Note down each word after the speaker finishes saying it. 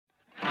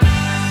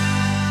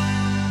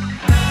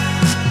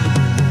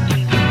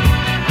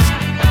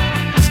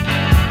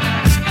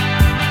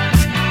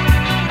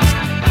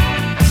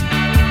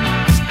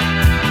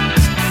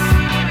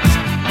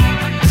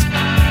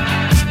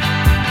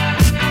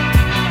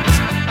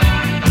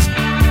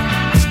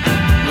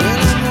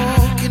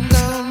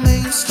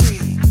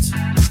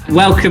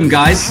Welcome,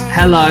 guys.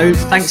 Hello.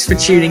 Thanks for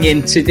tuning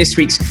in to this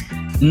week's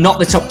Not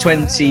the Top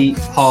 20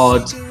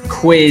 pod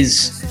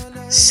quiz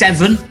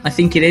 7. I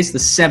think it is the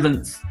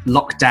 7th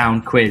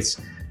lockdown quiz,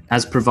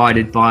 as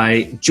provided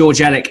by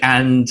George Ellick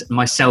and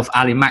myself,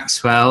 Ali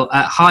Maxwell.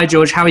 Hi,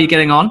 George. How are you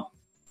getting on?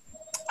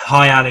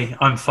 Hi, Ali.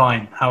 I'm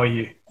fine. How are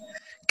you?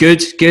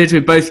 Good.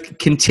 We're both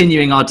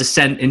continuing our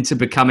descent into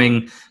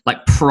becoming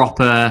like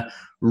proper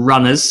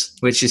runners,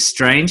 which is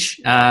strange.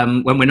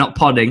 When we're not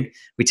podding,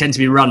 we tend to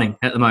be running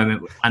at the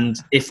moment, and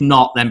if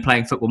not, then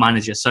playing Football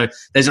Manager. So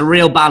there's a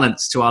real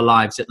balance to our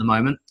lives at the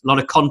moment. A lot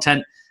of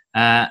content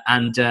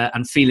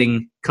and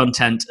feeling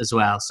content as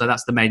well. So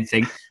that's the main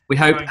thing. We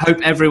hope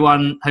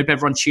everyone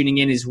tuning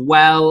in is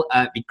well.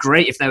 It'd be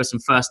great if there were some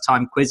first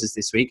time quizzes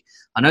this week.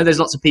 I know there's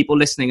lots of people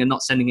listening and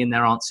not sending in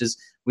their answers.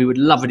 We would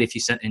love it if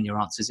you sent in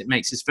your answers. It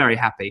makes us very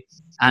happy,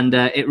 and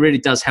it really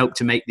does help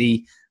to make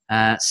the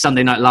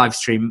Sunday night live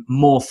stream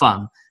more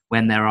fun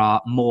when there are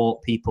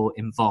more people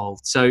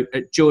involved. So,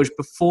 George,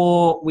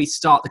 before we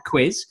start the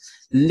quiz,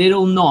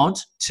 little nod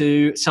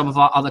to some of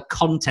our other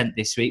content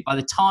this week. By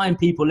the time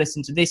people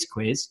listen to this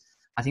quiz,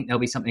 I think there'll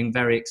be something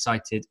very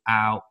exciting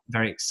out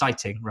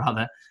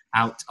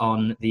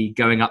on the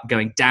Going Up,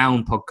 Going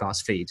Down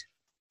podcast feed.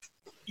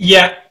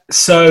 Yeah,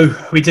 so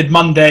we did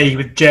Monday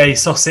with Jay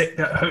Sosick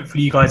that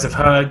hopefully you guys have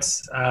heard.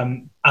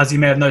 As you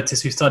may have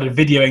noticed, we started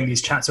videoing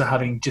these chats we're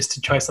having just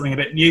to try something a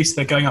bit new. So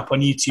they're going up on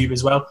YouTube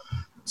as well.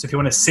 So if you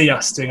want to see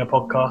us doing a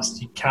podcast,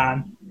 you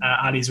can.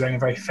 Ali's wearing a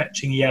very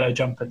fetching yellow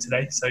jumper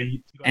today. So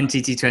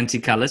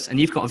NTT20 colours, and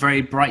you've got a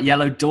very bright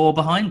yellow door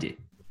behind you.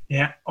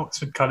 Yeah,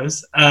 Oxford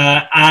colours.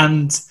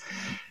 And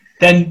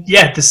then,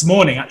 this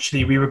morning,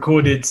 actually, we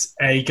recorded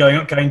a Going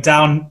Up, Going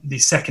Down, the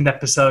second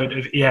episode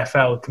of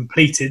EFL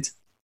completed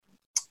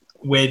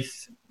with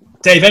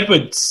Dave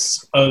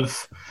Edwards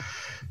of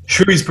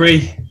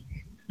Shrewsbury,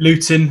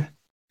 Luton,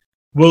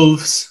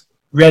 Wolves,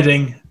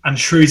 Reading and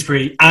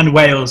Shrewsbury and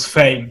Wales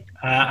fame.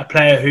 A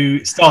player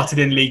who started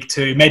in League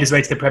Two, made his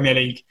way to the Premier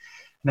League,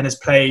 and then has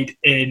played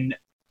in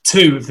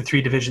 2 of the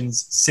 3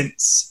 divisions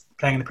since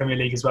playing in the Premier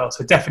League as well.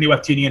 So definitely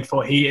worth tuning in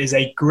for. He is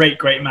a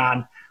great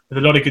man with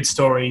a lot of good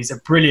stories, a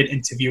brilliant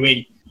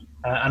interviewee,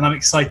 and I'm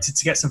excited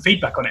to get some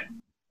feedback on it.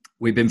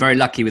 We've been very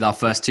lucky with our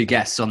first 2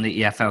 guests on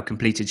the EFL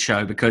completed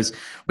show because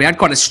we had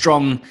quite a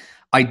strong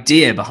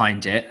idea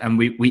behind it, and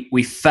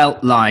we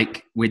felt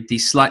like with the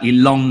slightly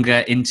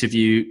longer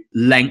interview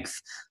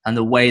length and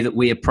the way that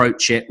we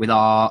approach it with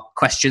our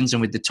questions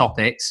and with the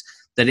topics,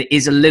 that it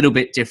is a little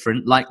bit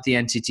different, like the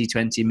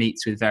NTT20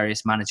 meets with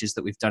various managers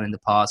that we've done in the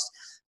past.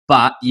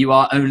 But you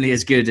are only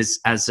as good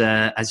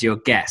as your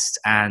guest.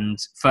 And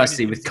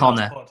firstly, with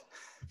Connor,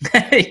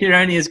 you're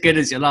only as good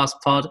as your last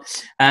pod.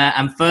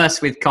 And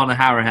first with Connor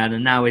Harahan,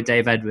 and now with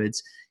Dave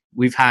Edwards,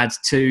 we've had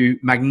 2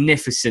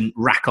 magnificent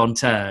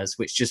raconteurs,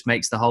 which just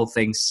makes the whole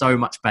thing so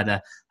much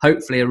better.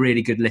 Hopefully a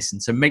really good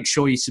listen. So make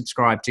sure you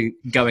subscribe to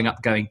Going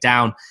Up, Going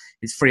Down.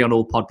 It's free on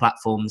all pod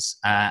platforms,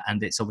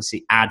 and it's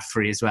obviously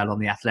ad-free as well on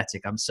The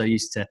Athletic. I'm so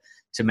used to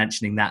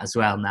mentioning that as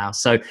well now.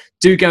 So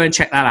do go and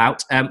check that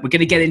out. We're going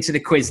to get into the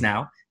quiz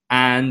now,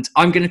 and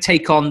I'm going to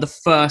take on the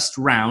first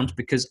round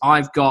because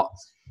I've got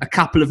a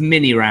couple of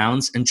mini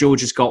rounds and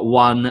George has got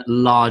 1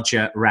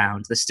 larger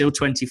round. There's still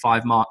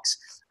 25 marks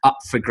up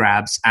for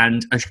grabs,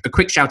 and a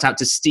quick shout out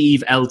to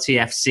Steve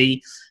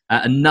LTFC,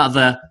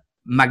 another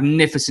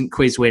magnificent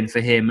quiz win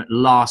for him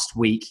last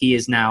week. He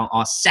is now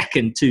our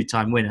second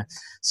 2-time winner.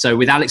 So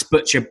with Alex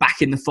Butcher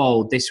back in the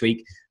fold this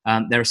week,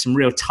 there are some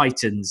real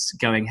titans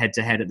going head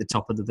to head at the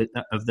top of the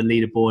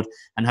leaderboard,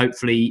 and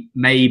hopefully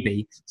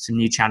maybe some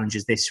new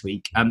challenges this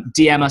week.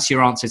 DM us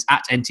your answers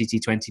at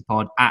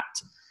NTT20pod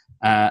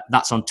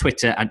that's on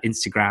Twitter and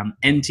Instagram,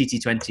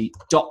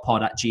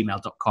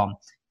 ntt20.pod@gmail.com.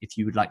 if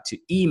you would like to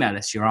email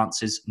us your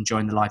answers and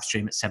join the live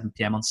stream at 7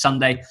 p.m. on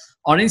Sunday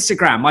on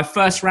Instagram. My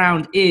first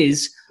round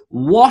is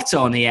what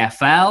on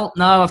EFL?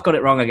 No, I've got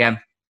it wrong again.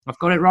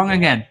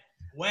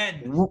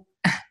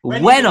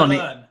 When on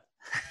it?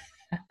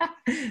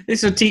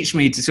 This will teach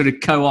me to sort of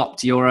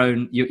co-opt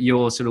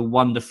your sort of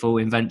wonderful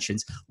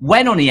inventions.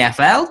 When on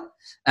EFL?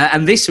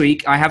 And this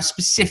week, I have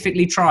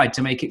specifically tried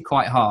to make it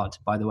quite hard,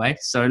 by the way.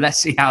 So let's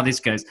see how this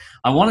goes.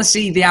 I want to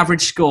see the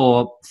average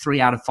score 3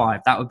 out of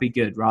 5. That would be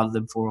good, rather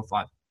than 4 or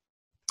 5.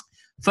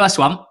 First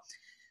one.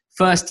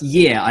 First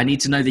year. I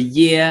need to know the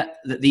year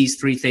that these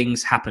 3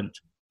 things happened.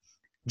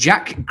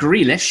 Jack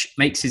Grealish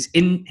makes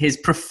his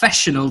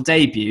professional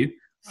debut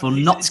for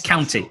Notts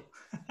County.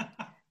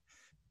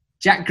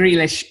 Jack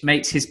Grealish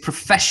makes his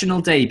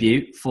professional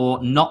debut for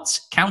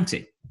Notts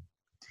County.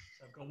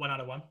 So I've got 1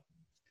 out of 1.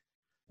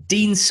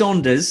 Dean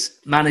Saunders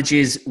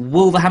manages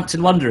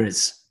Wolverhampton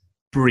Wanderers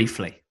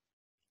briefly.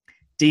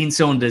 Dean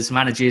Saunders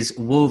manages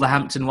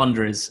Wolverhampton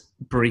Wanderers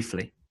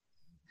briefly.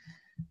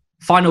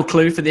 Final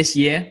clue for this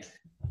year.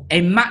 A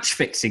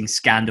match-fixing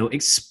scandal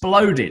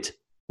exploded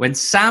when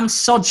Sam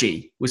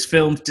Sodji was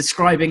filmed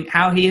describing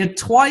how he had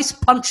twice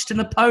punched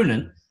an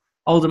opponent,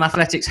 Oldham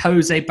Athletics'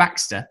 Jose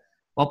Baxter,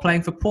 while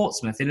playing for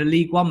Portsmouth in a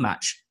League One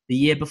match the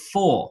year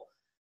before,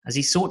 as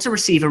he sought to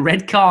receive a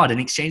red card in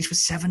exchange for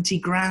 70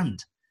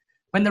 grand.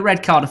 when the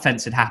red card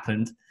offence had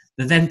happened,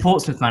 the then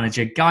Portsmouth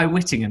manager, Guy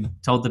Whittingham,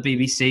 told the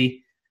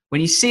BBC,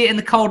 when you see it in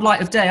the cold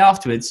light of day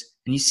afterwards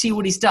and you see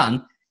what he's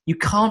done, you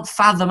can't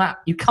fathom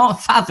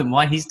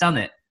why he's done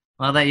it.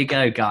 Well, there you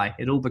go, Guy.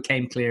 It all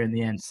became clear in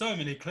the end. So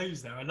many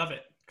clues there. I love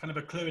it. Kind of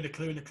a clue and a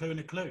clue and a clue and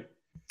a clue.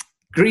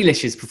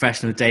 Grealish's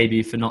professional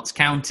debut for Notts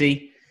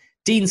County.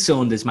 Dean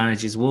Saunders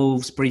manages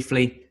Wolves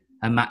briefly.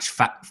 A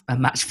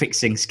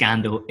match-fixing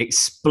scandal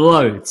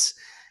explodes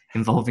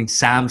involving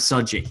Sam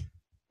Sodji.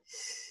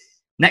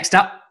 Next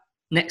up,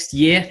 next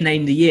year,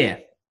 name the year.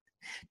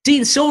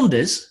 Dean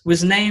Saunders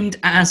was named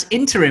as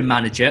interim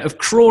manager of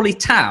Crawley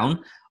Town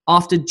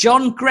after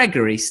John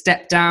Gregory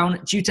stepped down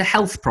due to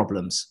health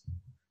problems.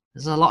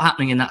 There's a lot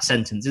happening in that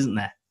sentence, isn't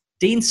there?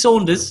 Dean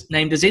Saunders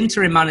named as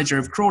interim manager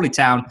of Crawley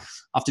Town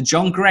after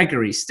John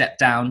Gregory stepped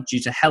down due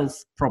to health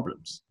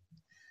problems.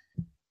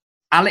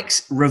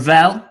 Alex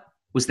Ravel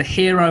was the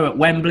hero at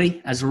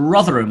Wembley as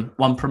Rotherham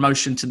won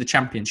promotion to the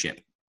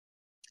Championship.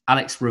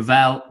 Alex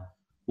Ravel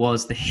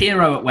was the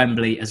hero at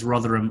Wembley as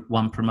Rotherham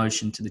won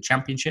promotion to the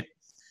Championship.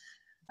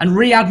 And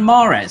Riyad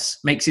Mahrez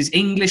makes his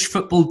English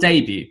football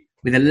debut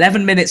with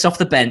 11 minutes off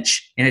the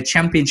bench in a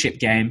Championship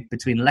game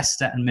between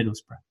Leicester and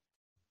Middlesbrough.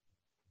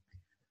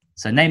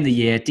 So name the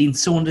year. Dean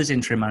Saunders,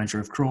 interim manager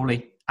of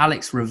Crawley.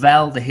 Alex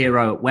Ravel, the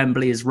hero at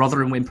Wembley as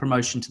Rotherham win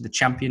promotion to the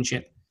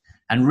Championship.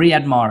 And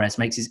Riyad Mahrez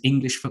makes his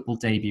English football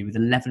debut with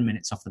 11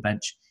 minutes off the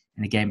bench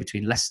in a game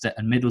between Leicester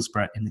and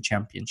Middlesbrough in the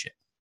Championship.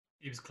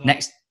 He was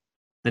close.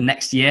 The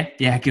next year,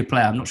 good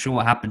player. I'm not sure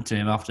what happened to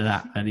him after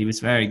that, but he was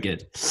very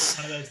good.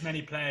 One of those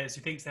many players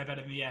who thinks they're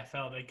better than the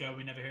EFL, they go,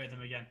 we never hear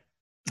them again.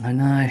 I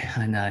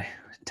know.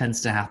 It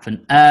tends to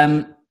happen.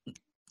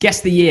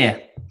 Guess the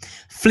year.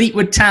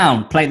 Fleetwood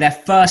Town play their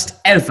first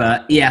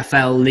ever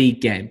EFL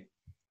League game.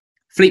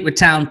 Fleetwood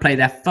Town play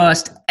their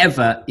first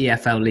ever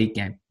EFL League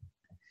game.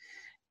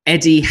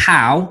 Eddie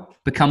Howe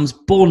becomes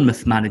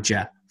Bournemouth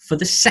manager for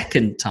the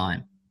second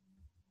time.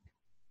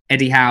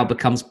 Eddie Howe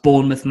becomes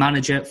Bournemouth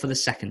manager for the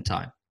second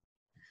time.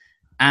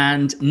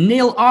 And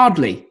Neil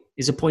Ardley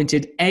is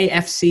appointed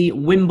AFC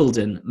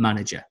Wimbledon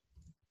manager.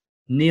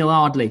 Neil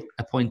Ardley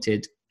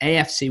appointed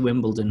AFC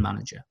Wimbledon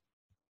manager.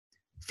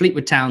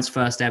 Fleetwood Town's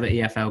first ever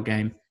EFL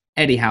game.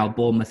 Eddie Howe,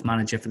 Bournemouth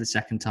manager for the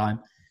second time.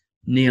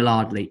 Neil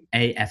Ardley,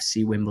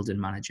 AFC Wimbledon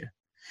manager.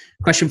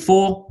 Question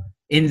 4.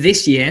 In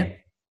this year,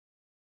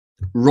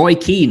 Roy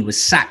Keane was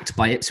sacked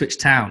by Ipswich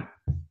Town.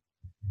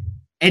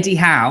 Eddie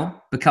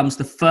Howe becomes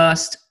the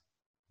first...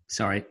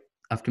 Sorry,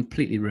 I've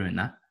completely ruined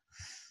that.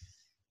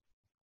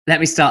 Let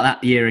me start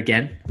that year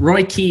again.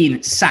 Roy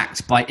Keane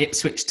sacked by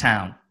Ipswich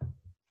Town.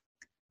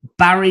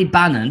 Barry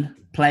Bannon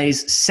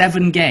plays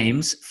 7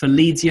 games for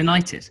Leeds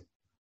United.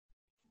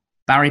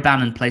 Barry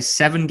Bannon plays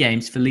 7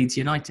 games for Leeds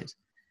United.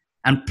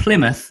 And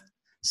Plymouth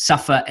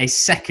suffer a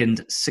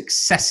second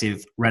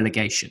successive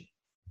relegation.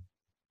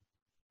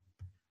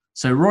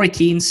 So Roy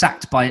Keane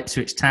sacked by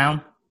Ipswich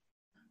Town.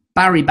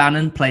 Barry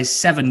Bannon plays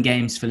 7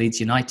 games for Leeds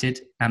United.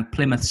 And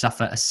Plymouth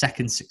suffer a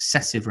second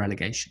successive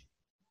relegation.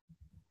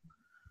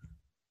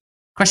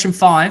 Question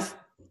 5.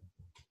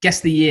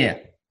 Guess the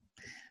year.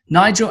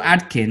 Nigel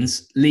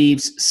Adkins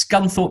leaves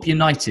Scunthorpe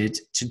United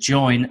to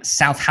join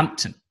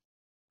Southampton.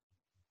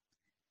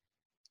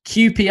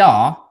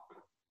 QPR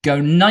go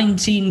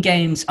 19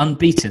 games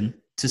unbeaten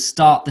to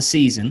start the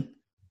season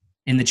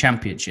in the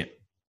Championship.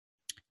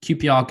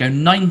 QPR go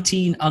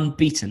 19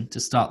 unbeaten to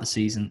start the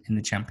season in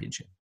the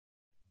Championship.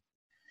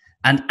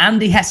 And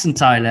Andy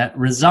Hessenthaler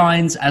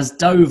resigns as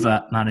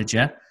Dover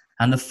manager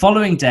and the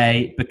following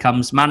day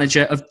becomes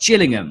manager of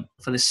Gillingham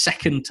for the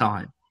second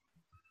time.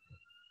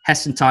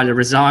 Hessenthaler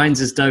resigns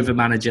as Dover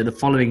manager. The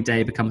following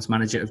day becomes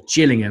manager of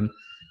Gillingham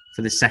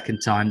for the second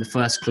time. The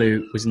first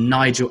clue was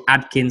Nigel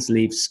Adkins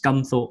leaves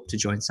Scunthorpe to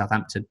join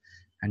Southampton,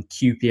 and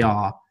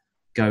QPR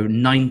go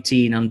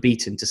 19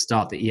 unbeaten to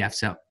start the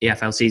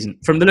EFL season.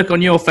 From the look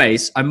on your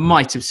face, I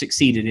might have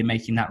succeeded in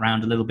making that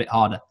round a little bit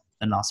harder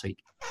than last week.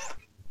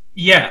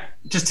 Yeah,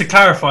 just to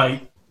clarify,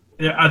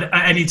 are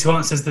any 2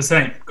 answers the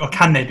same, or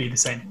can they be the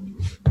same?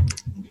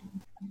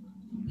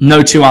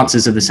 No 2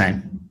 answers are the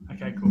same.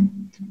 Okay, cool.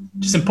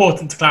 Just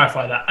important to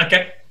clarify that.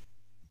 Okay.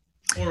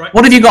 All right.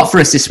 What have you got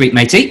for us this week,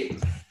 matey?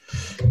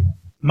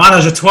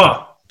 Manage à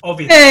toi,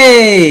 obviously.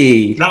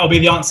 Hey! That'll be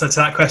the answer to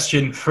that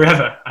question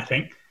forever, I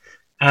think.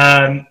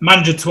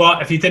 Manage à toi,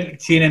 if you didn't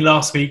tune in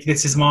last week,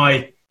 this is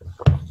my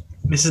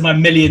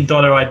 $1 million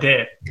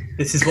idea.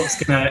 This is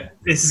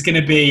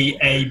gonna be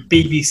a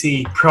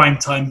BBC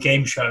primetime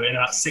game show in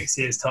about 6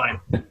 years' time.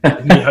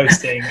 With me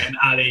hosting and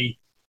Ali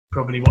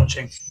probably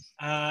watching.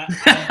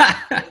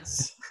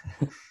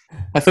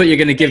 I thought you were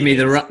going to give me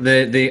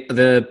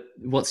the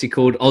what's he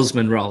called,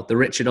 Osman role, the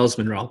Richard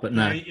Osman role, but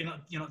no.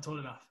 You're not tall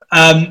enough.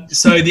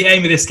 So the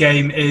aim of this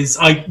game is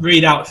I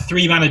read out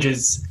 3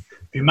 managers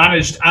who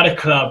managed at a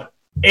club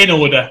in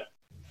order.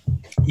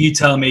 You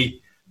tell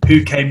me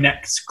who came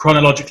next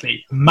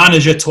chronologically.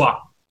 Manage à toi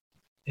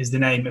is the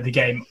name of the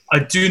game. I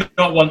do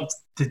not want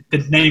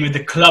the name of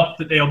the club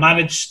that they all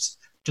managed.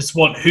 Just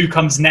want who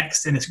comes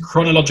next in this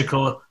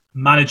chronological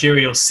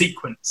managerial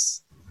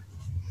sequence.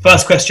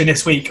 First question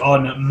this week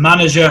on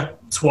Manager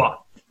Toi.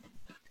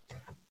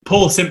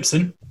 Paul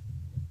Simpson,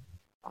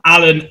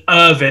 Alan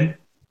Irvine,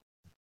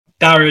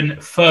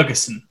 Darren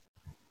Ferguson.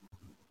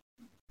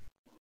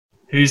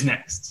 Who's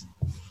next?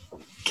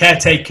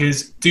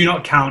 Caretakers do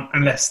not count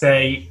unless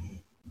they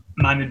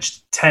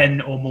managed 10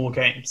 or more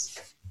games.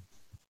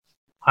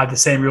 I have the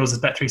same rules as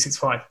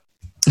Bet365.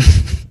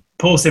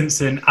 Paul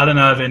Simpson, Alan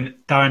Irvine,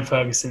 Darren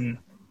Ferguson.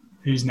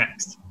 Who's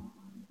next?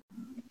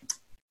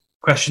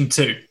 Question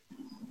 2.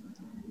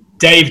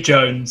 Dave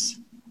Jones,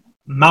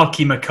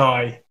 Malky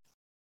Mackay,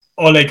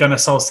 Ole Gunnar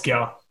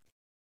Solskjaer.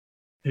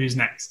 Who's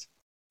next?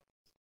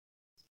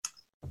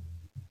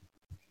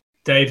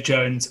 Dave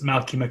Jones,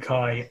 Malky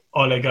Mackay,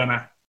 Ole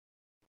Gunnar.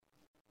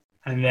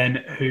 And then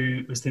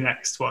who was the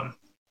next one?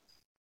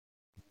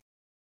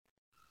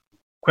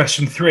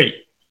 Question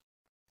 3.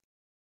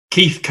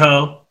 Keith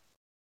Curle,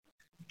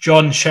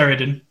 John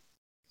Sheridan,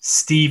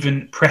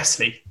 Stephen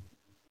Presley.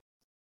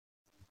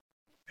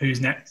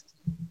 Who's next?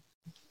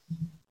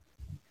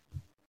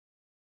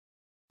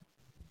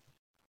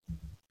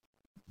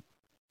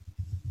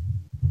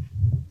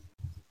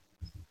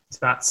 So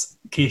that's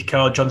Keith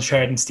Curle, John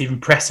Sheridan, Stephen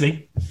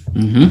Presley.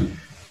 Mm-hmm.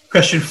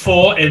 Question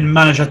 4 in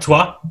Manager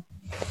Toi.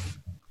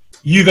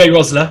 Uwe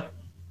Rosler,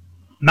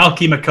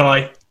 Malky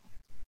Mackay,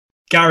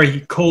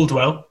 Gary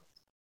Caldwell.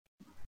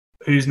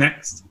 Who's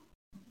next?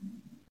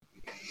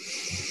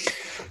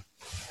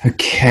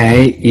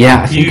 Okay,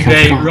 yeah.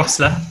 Uwe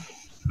Rosler,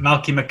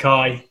 Malky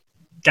Mackay,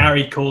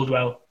 Gary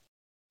Caldwell.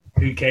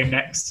 Who came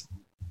next?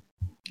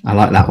 I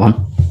like that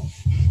one.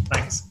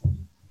 Thanks.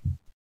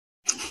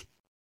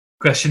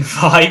 Question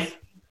 5.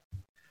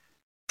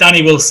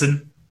 Danny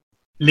Wilson,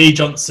 Lee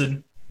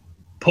Johnson,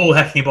 Paul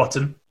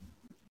Heckingbottom.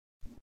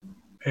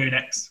 Who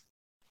next?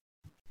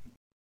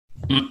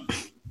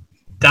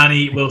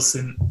 Danny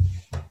Wilson,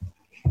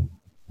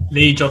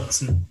 Lee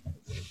Johnson,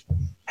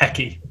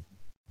 Hecky.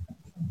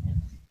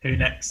 Who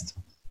next?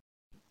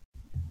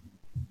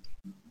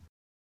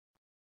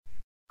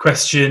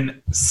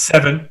 Question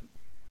 7.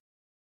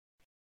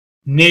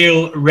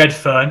 Neil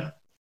Redfern,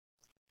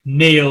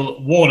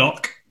 Neil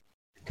Warnock,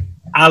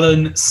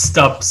 Alan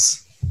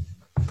Stubbs.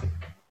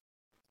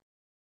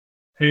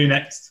 Who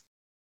next?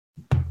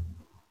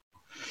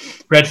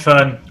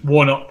 Redfern,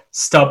 Warnock,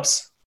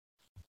 Stubbs.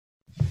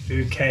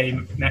 Who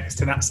came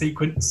next in that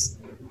sequence?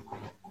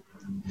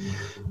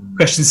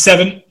 Question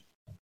 7.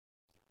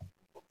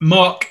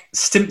 Mark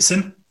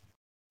Stimpson,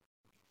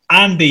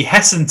 Andy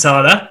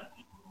Hessenthaler,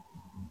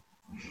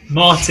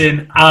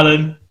 Martin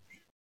Allen,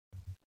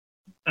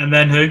 and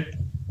then who?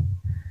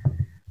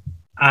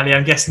 Ali,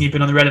 I'm guessing you've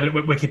been on the relevant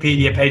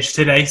Wikipedia page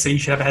today, so you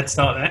should have a head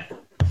start there.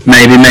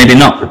 Maybe, maybe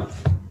not.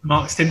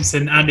 Mark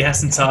Stimpson, Andy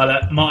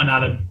Hessenthaler, Martin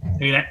Allen.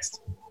 Who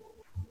next?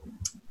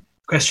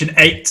 Question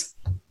 8.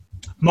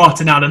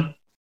 Martin Allen,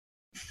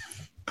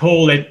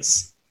 Paul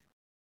Ince,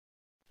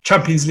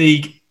 Champions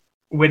League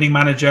winning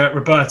manager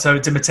Roberto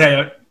Di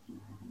Matteo.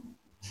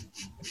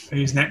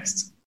 Who's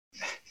next?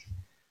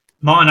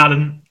 Martin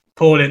Allen,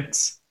 Paul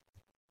Ince,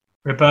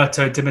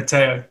 Roberto Di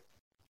Matteo,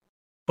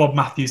 Bob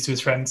Matthews to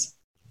his friends.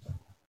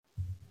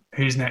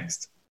 Who's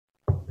next?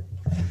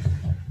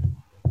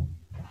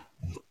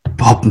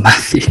 Bob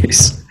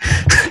Matthews.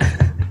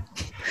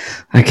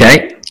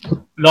 Okay.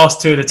 Last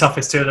two are the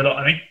toughest two of the lot,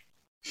 I think.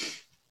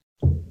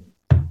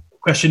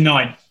 Question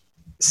 9.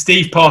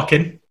 Steve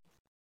Parkin,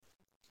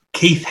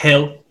 Keith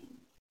Hill,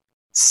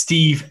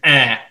 Steve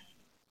Eyre.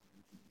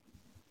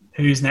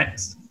 Who's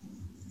next?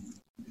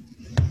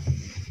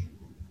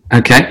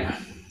 Okay.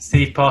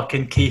 Steve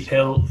Parkin, Keith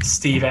Hill,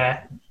 Steve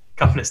Eyre.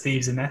 Couple of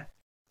Steves in there.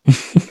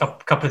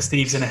 Couple of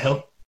Steves in a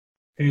hill.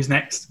 Who's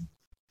next?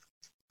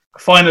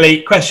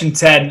 Finally, question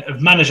 10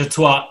 of Manager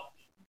Toi.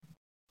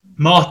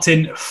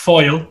 Martin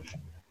Foyle,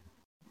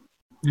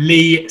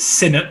 Lee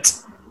Sinnott,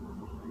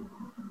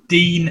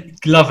 Dean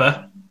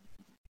Glover.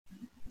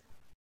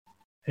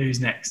 Who's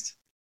next?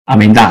 I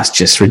mean, that's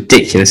just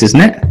ridiculous,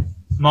 isn't it?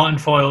 Martin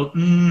Foyle.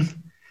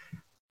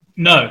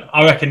 No,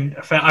 I reckon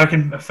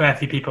a fair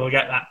few people will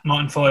get that.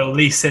 Martin Foyle,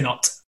 Lee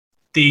Sinnott,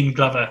 Dean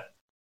Glover,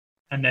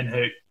 and then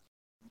who?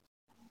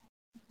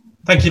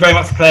 Thank you very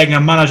much for playing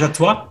Manager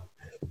Toi.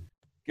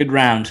 Good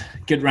round.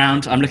 Good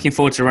round. I'm looking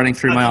forward to running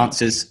through my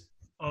answers.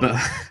 But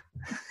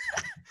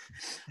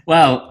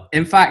well,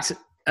 in fact,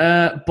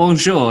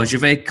 bonjour. Je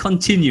vais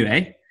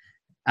continuer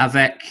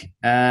avec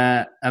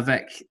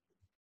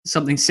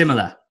something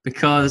similar,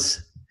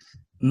 because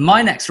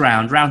my next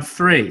round, round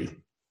 3,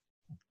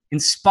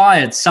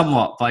 inspired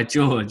somewhat by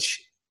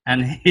George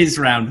and his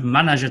round,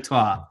 Manager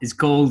Toi, is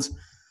called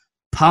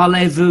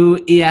Parlez-vous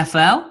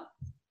EFL?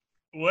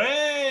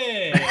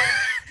 Ouais!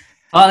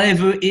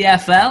 Parlez-vous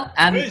EFL?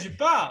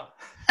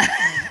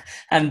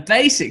 And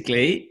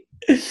basically,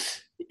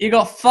 you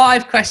got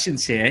 5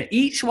 questions here.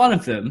 Each one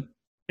of them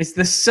is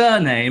the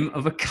surname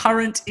of a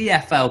current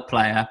EFL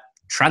player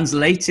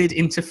translated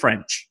into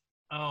French.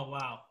 Oh,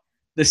 wow.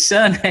 The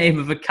surname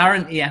of a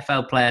current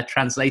EFL player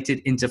translated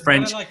into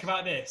French. What I like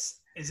about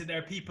this is that there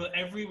are people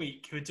every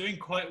week who are doing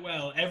quite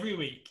well every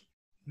week.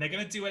 And they're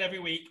going to do it every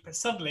week, but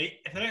suddenly,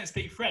 if they don't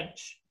speak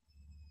French,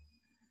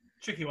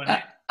 Tricky one,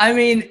 eh? I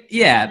mean,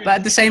 yeah, but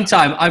at the same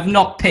time, I've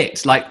not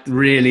picked like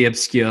really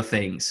obscure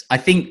things. I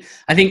think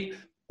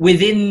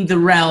within the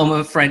realm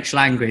of French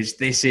language,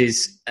 this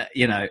is,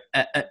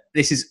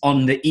 this is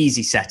on the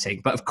easy setting.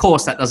 But of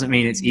course, that doesn't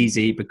mean it's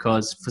easy,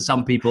 because for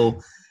some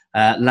people,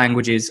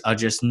 languages are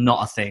just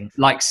not a thing.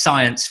 Like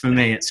science for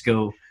me at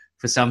school,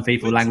 for some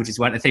people, languages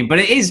weren't a thing. But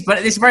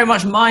it's very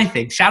much my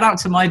thing. Shout out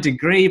to my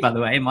degree, by the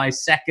way, my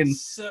second,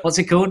 what's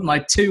it called? My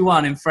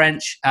 2-1 in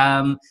French.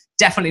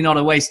 Definitely not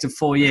a waste of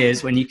 4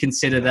 years when you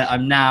consider that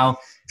I'm now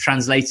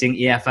translating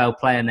EFL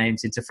player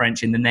names into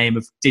French in the name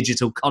of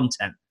digital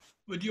content.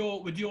 Would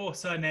your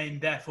surname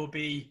therefore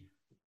be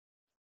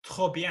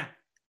trop bien?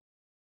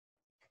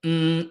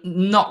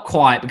 Not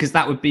quite, because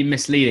that would be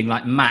misleading.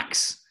 Like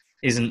Max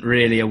isn't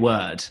really a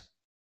word,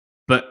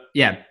 but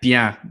yeah,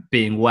 bien,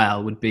 being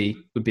well, would be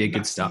a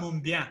good start.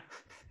 Maximum bien.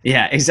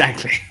 Yeah,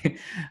 exactly.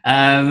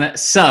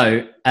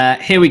 So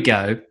here we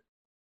go.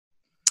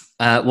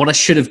 What I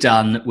should have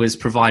done was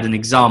provide an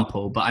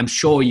example, but I'm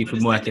sure you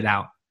can work it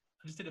out.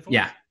 I just did it for you.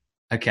 Yeah.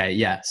 Okay.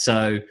 Yeah.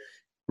 So,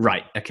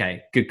 right.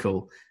 Okay. Good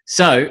call.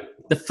 So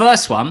the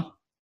first one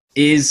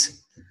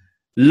is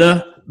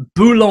le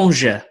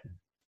boulanger.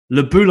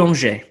 Le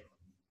boulanger.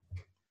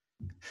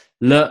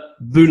 Le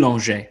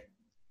boulanger.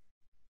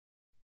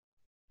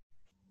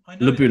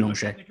 Le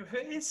boulanger.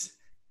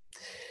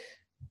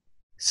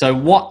 So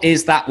what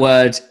is that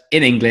word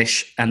in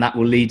English? And that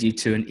will lead you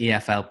to an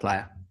EFL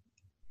player.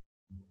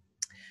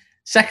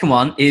 Second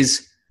one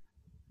is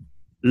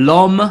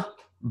l'homme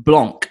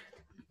blanc.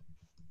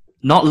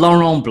 Not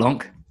Laurent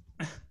Blanc.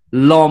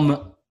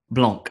 L'homme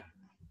blanc.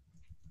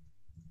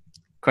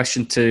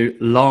 Question 2,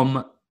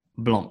 l'homme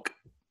blanc.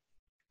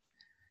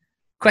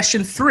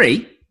 Question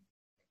 3,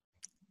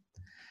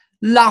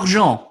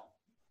 l'argent.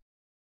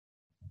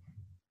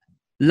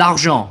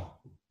 L'argent.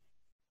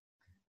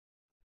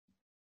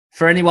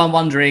 For anyone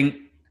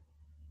wondering,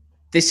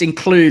 this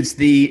includes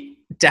the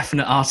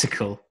definite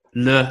article,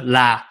 le,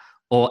 la,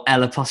 or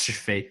L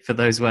apostrophe, for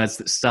those words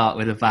that start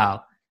with a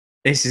vowel.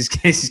 This is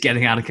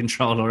getting out of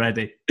control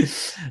already.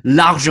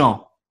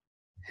 L'argent.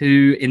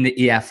 Who in the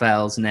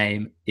EFL's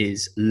name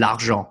is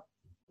l'argent?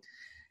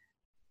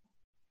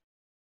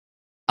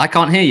 I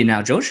can't hear you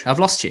now, George. I've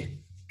lost you.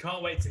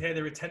 Can't wait to hear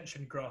the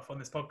retention graph on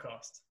this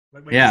podcast.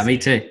 Yeah, me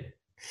too.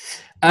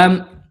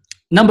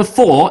 Number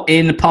 4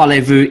 in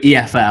Parlez-vous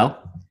EFL.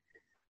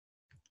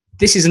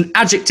 This is an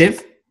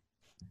adjective,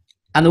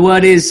 and the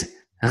word is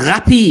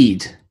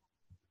rapide.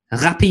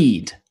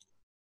 Rapide.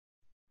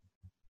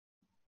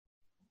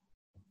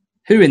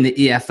 Who in the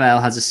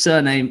EFL has a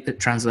surname that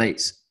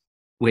translates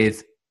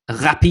with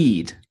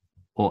rapide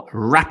or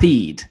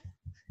rapide,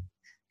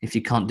 if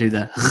you can't do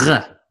the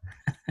r?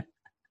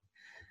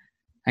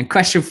 And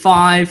question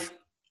 5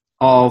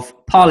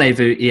 of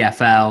Parlez-vous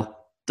EFL,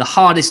 the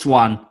hardest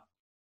one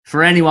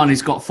for anyone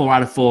who's got 4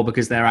 out of 4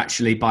 because they're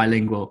actually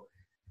bilingual.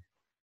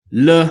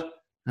 Le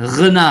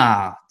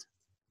renard.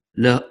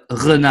 Le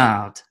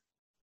renard.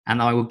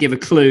 And I will give a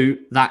clue,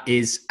 that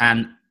is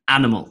an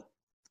animal.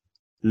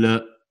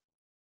 Le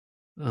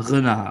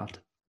renard.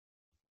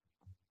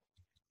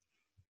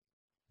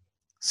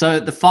 So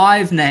the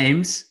 5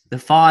 names, the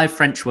 5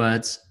 French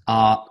words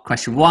are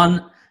question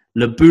 1,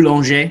 le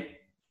boulanger.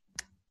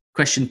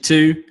 Question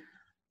 2,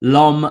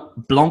 l'homme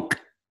blanc.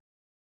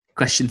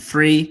 Question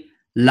 3,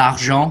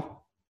 l'argent.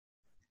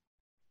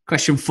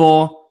 Question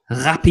 4,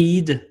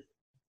 rapide.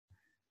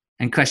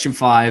 And question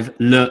 5,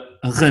 le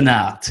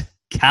renard.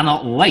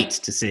 Cannot wait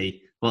to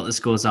see what the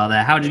scores are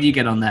there. How did you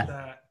get on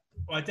there?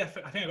 Well, I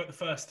think I got the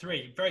first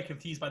 3. Very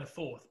confused by the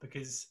 4th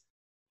because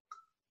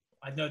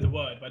I know the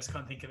word, but I just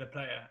can't think of the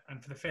player.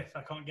 And for the 5th,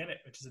 I can't get it,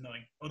 which is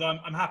annoying. Although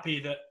I'm happy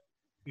that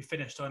we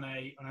finished on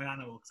an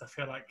animal, because I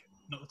feel like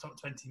not the top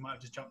 20 might have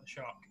just jumped the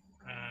shark.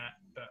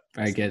 But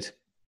very good.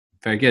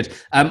 Very good.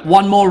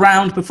 One more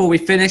round before we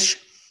finish.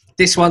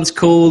 This one's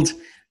called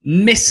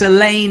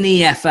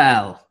Miscellany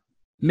FL.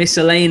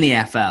 Miscellany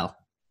FL.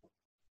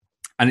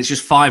 And it's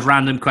just 5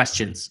 random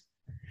questions.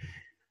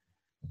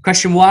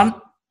 Question 1.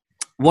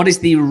 What is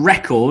the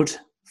record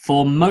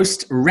for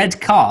most red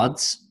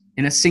cards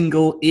in a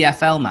single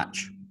EFL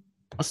match?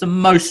 What's the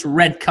most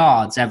red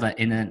cards ever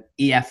in an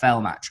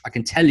EFL match? I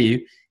can tell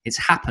you it's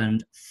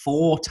happened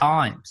 4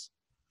 times.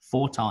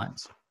 4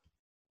 times.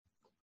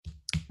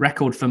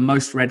 Record for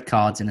most red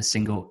cards in a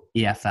single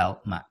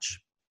EFL match.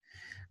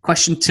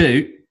 Question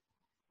 2.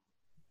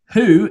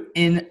 Who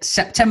in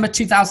September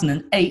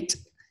 2008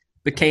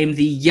 became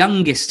the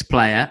youngest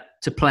player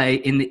to play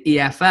in the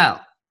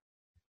EFL?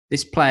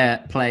 This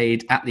player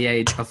played at the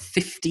age of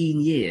 15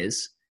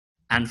 years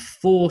and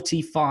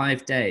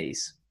 45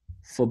 days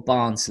for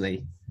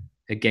Barnsley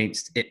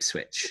against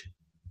Ipswich.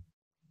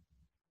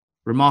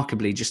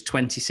 Remarkably, just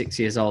 26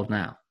 years old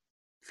now.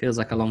 Feels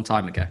like a long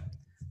time ago.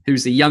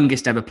 Who's the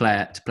youngest ever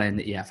player to play in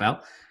the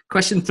EFL?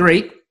 Question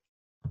 3.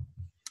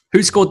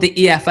 Who scored the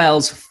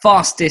EFL's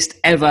fastest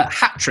ever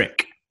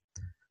hat-trick?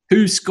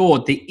 Who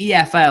scored the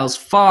EFL's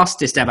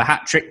fastest ever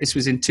hat-trick? This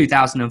was in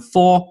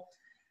 2004.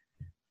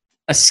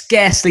 A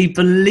scarcely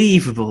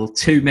believable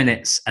 2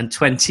 minutes and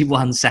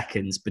 21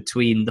 seconds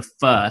between the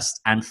first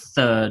and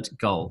third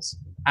goals.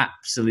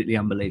 Absolutely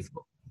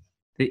unbelievable.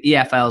 The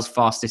EFL's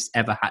fastest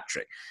ever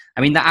hat-trick.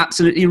 I mean, that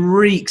absolutely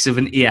reeks of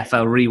an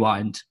EFL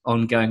rewind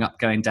on Going Up,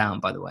 Going Down,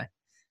 by the way.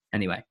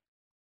 Anyway,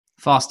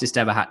 fastest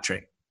ever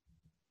hat-trick.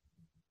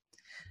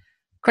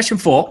 Question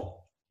 4.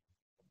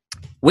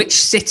 Which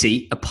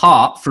city,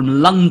 apart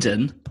from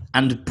London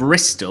and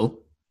Bristol,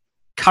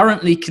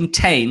 currently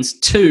contains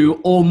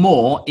 2 or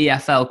more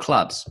EFL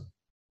clubs?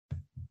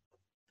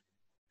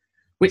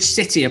 Which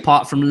city,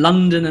 apart from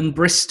London and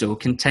Bristol,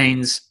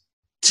 contains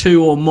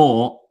 2 or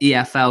more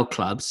EFL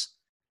clubs?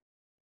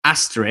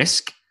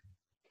 Asterisk,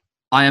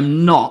 I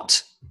am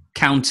not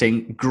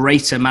counting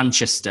Greater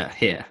Manchester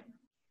here.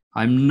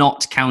 I'm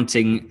not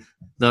counting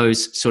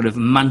those sort of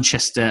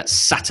Manchester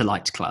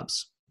satellite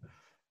clubs.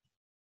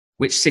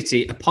 Which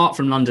city, apart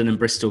from London and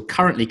Bristol,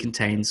 currently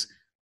contains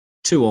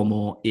 2 or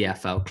more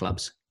EFL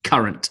clubs?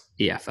 Current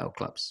EFL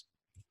clubs,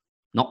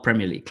 not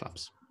Premier League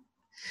clubs.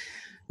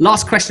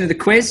 Last question of the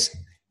quiz.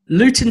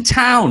 Luton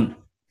Town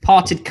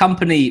parted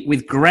company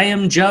with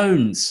Graham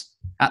Jones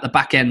at the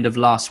back end of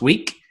last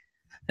week.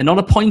 They're not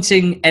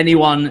appointing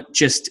anyone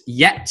just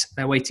yet.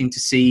 They're waiting to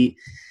see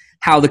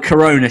how the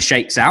corona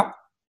shakes out,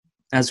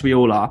 as we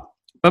all are.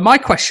 But my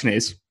question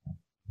is,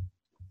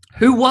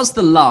 who was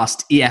the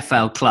last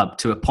EFL club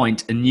to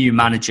appoint a new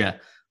manager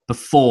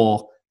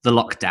before the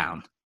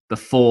lockdown,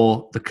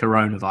 before the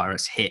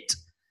coronavirus hit?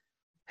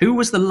 Who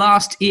was the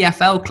last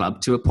EFL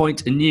club to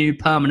appoint a new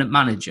permanent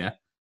manager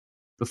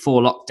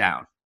before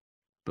lockdown,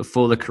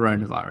 before the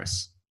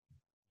coronavirus?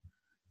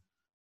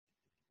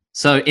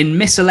 So in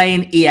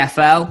miscellaneous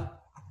EFL,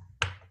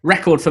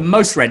 record for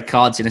most red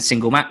cards in a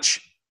single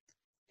match,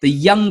 the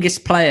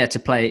youngest player to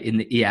play in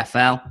the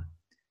EFL,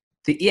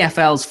 the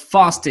EFL's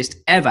fastest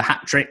ever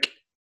hat-trick,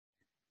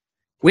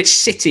 which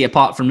city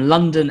apart from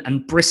London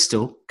and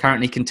Bristol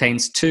currently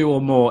contains 2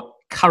 or more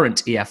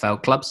current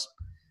EFL clubs,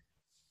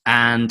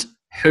 and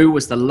who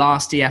was the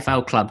last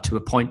EFL club to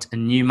appoint a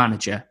new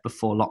manager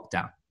before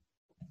lockdown?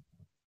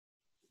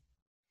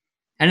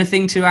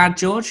 Anything to add,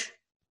 George?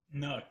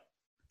 No.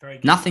 Very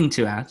good. Nothing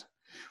to add.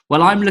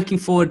 Well, I'm looking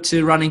forward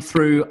to running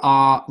through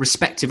our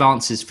respective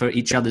answers for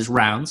each other's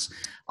rounds.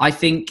 I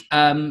think,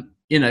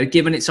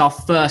 given it's our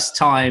first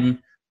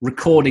time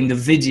recording the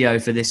video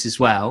for this as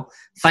well,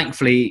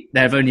 thankfully,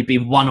 there have only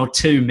been 1 or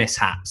 2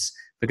 mishaps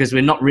because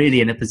we're not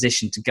really in a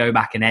position to go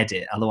back and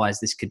edit. Otherwise,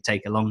 this could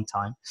take a long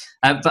time.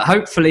 But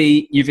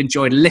hopefully, you've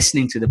enjoyed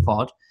listening to the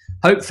pod.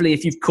 Hopefully,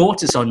 if you've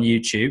caught us on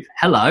YouTube,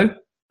 hello,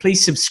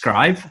 please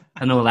subscribe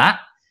and all that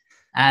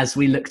as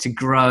we look to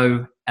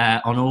grow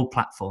on all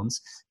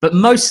platforms. But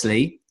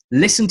mostly,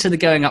 listen to the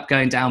Going Up,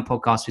 Going Down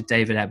podcast with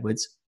David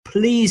Edwards.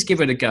 Please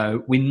give it a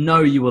go. We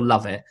know you will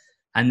love it.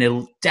 And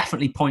it'll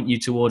definitely point you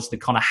towards the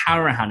Conor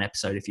Harahan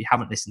episode if you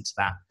haven't listened to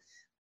that.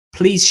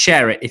 Please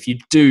share it if you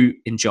do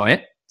enjoy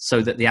it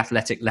so that The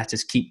Athletic let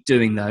us keep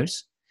doing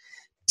those.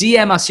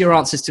 DM us your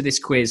answers to this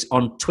quiz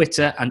on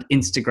Twitter and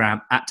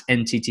Instagram at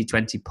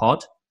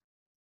NTT20pod.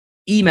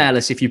 Email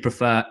us if you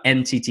prefer,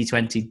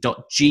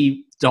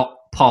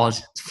 ntt20.g.pod.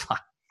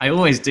 I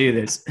always do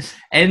this.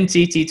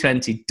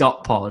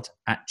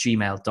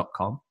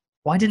 ntt20.pod@gmail.com.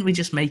 Why didn't we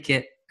just make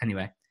it?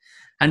 Anyway.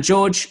 And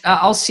George,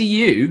 I'll see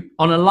you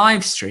on a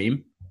live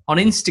stream on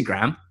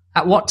Instagram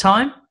at what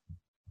time?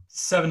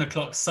 7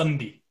 o'clock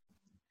Sunday.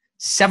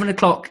 7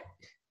 o'clock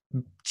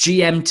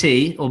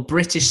GMT or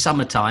British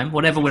summertime,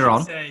 whatever we're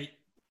on. Say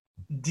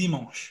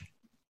dimanche.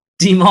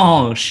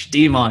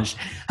 Dimanche.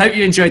 Hope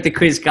you enjoyed the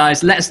quiz,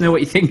 guys. Let us know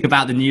what you think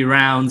about the new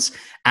rounds.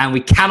 And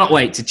we cannot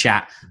wait to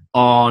chat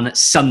on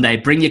Sunday.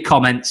 Bring your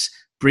comments,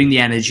 bring the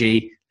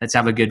energy. Let's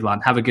have a good one.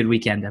 Have a good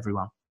weekend,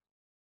 everyone.